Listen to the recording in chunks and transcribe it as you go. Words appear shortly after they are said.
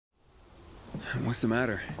What's the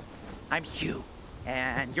matter? I'm Hugh,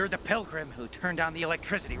 and you're the pilgrim who turned on the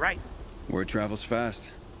electricity, right? Word travels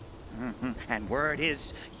fast. And word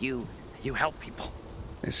is, you help people.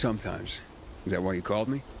 Sometimes. Is that why you called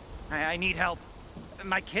me? I need help.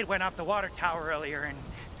 My kid went off the water tower earlier and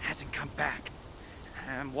hasn't come back.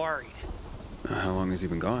 I'm worried. How long has he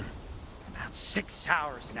been gone? About 6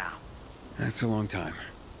 hours now. That's a long time.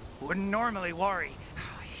 Wouldn't normally worry.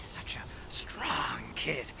 He's such a strong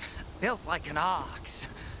kid, built like an ox.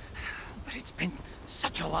 But it's been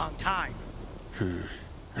such a long time.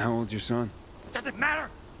 How old's your son? Doesn't matter.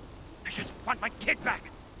 I just want my kid back.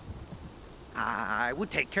 I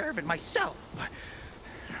would take care of it myself,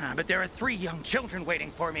 but there are 3 young children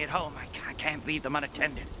waiting for me at home. I can't leave them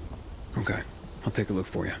unattended. Okay, I'll take a look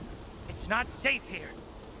for you. It's not safe here.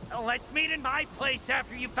 Let's meet in my place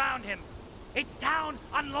after you found him. It's down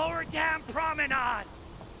on Lower Dam Promenade.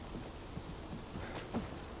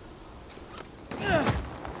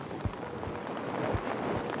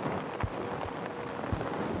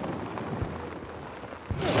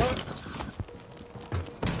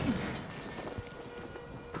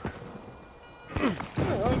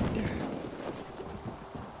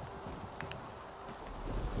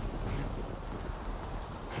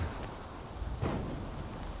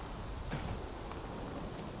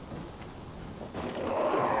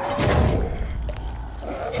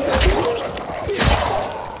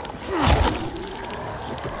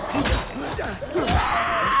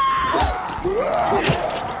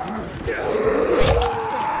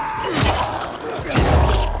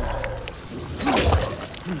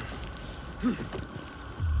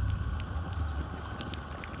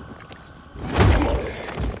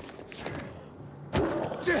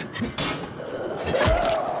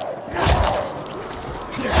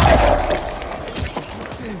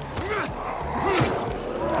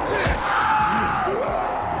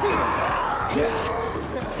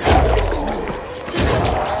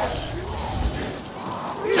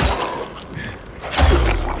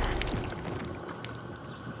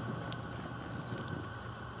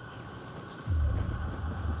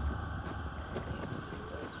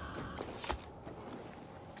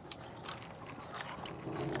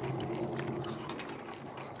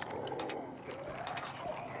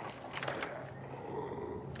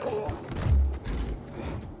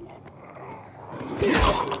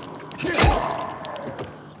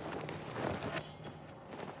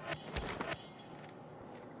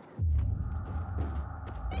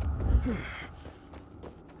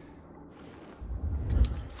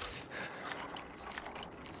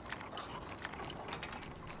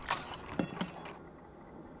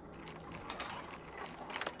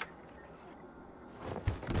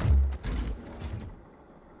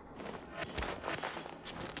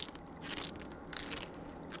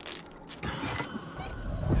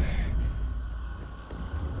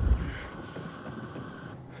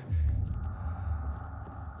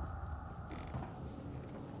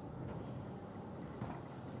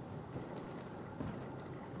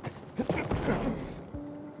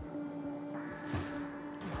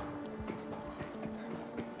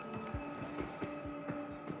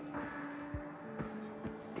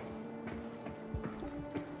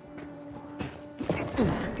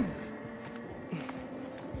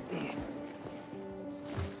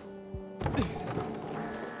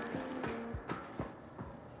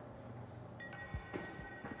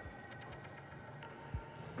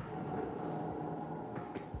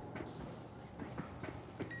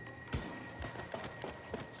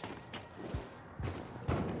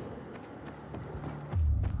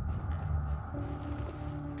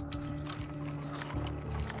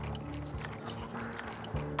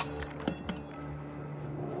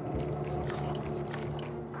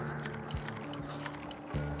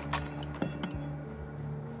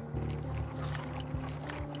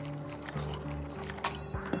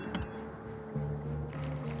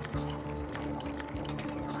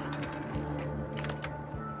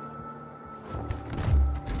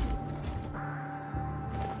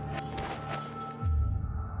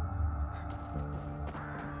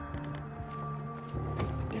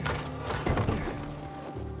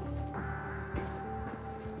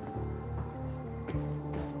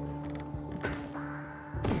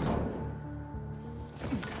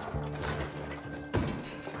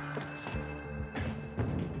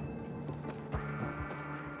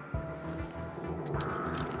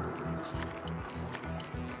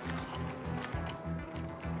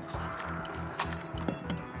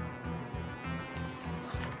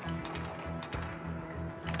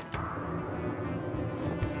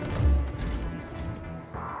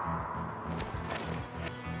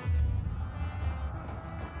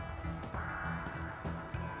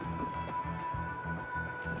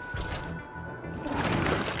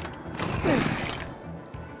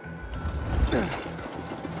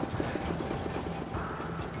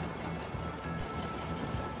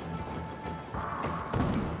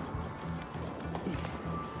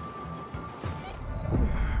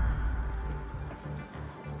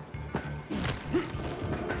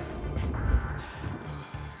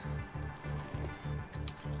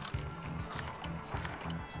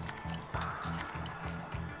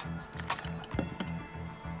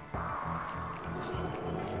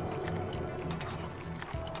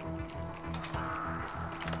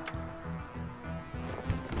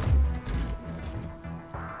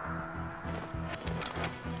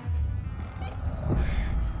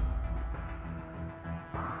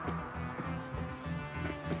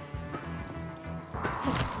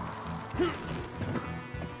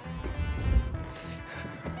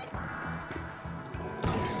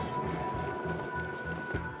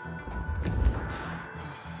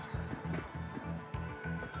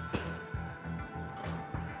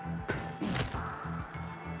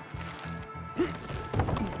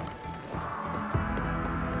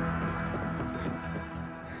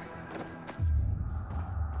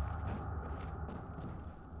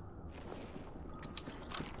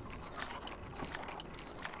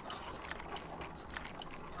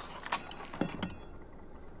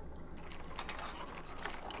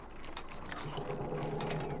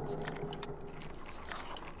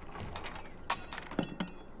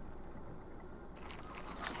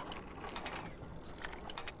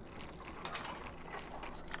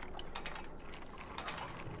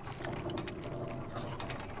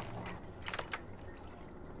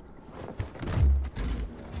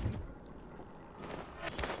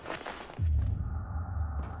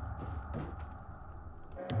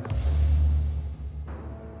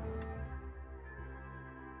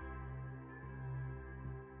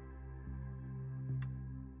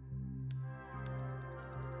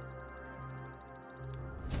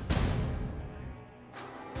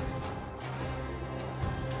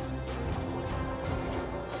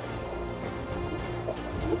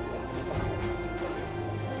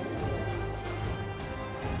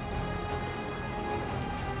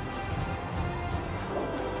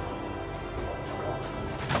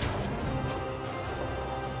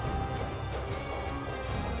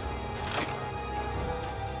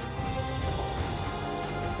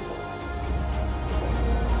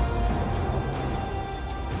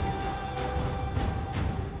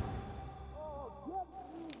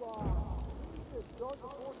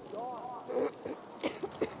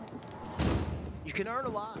 You can earn a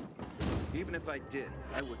lot. Even if I did,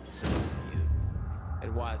 I wouldn't sell it to you.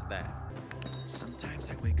 And why is that? Sometimes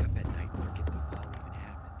I wake up at night and forget the fall even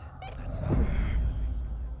happened.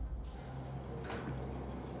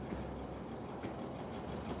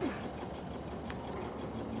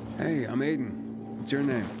 Hey, I'm Aiden. What's your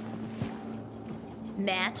name?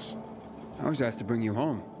 Match? I was asked to bring you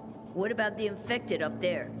home. What about the infected up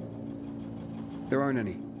there? There aren't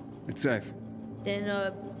any. It's safe. Then,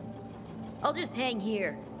 I'll just hang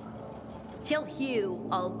here. Tell Hugh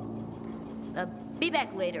I'll, be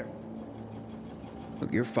back later.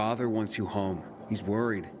 Look, your father wants you home. He's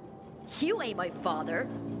worried. Hugh ain't my father.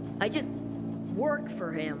 I just work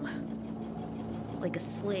for him. Like a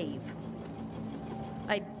slave.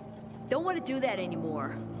 I don't want to do that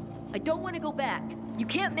anymore. I don't want to go back. You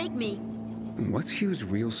can't make me. And what's Hugh's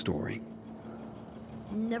real story?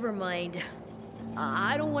 Never mind.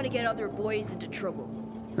 I don't want to get other boys into trouble.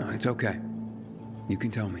 No, it's okay. You can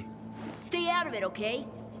tell me. Stay out of it, okay?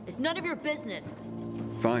 It's none of your business.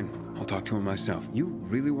 Fine, I'll talk to him myself. You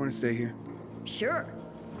really want to stay here? Sure.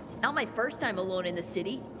 Not my first time alone in the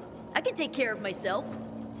city. I can take care of myself.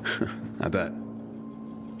 I bet.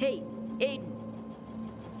 Hey, Aiden.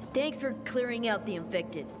 Thanks for clearing out the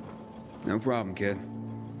infected. No problem, kid.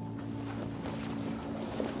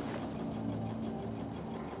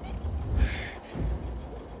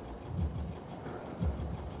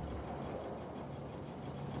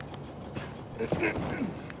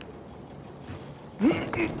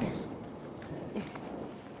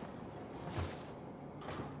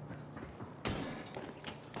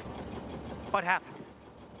 What happened?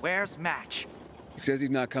 Where's Match? He says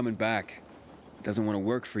he's not coming back. Doesn't want to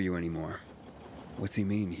work for you anymore. What's he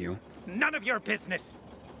mean, Hugh? None of your business.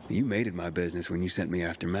 You made it my business when you sent me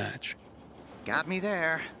after Match. Got me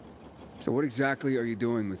there. So what exactly are you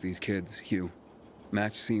doing with these kids, Hugh?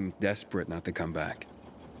 Match seemed desperate not to come back.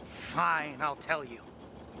 Fine, I'll tell you.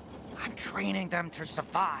 I'm training them to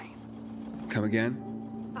survive. Come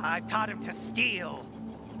again? I've taught him to steal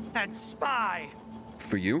and spy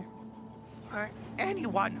For you? for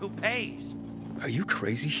anyone who pays. Are you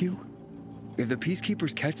crazy, Hugh? If the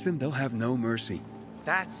Peacekeepers catch them, they'll have no mercy.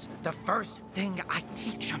 That's the first thing I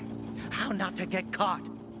teach them. How not to get caught.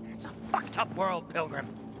 It's a fucked up world, Pilgrim.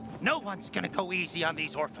 No one's gonna go easy on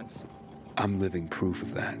these orphans. I'm living proof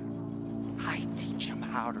of that. I teach them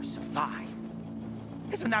how to survive.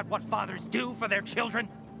 Isn't that what fathers do for their children?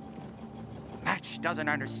 Match doesn't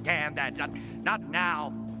understand that. Not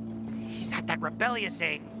now. He's at that rebellious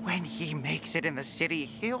age. When he makes it in the city,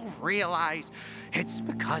 he'll realize it's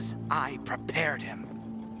because I prepared him.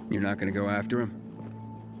 You're not gonna go after him?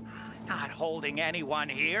 Not holding anyone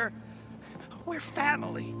here. We're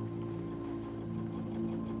family.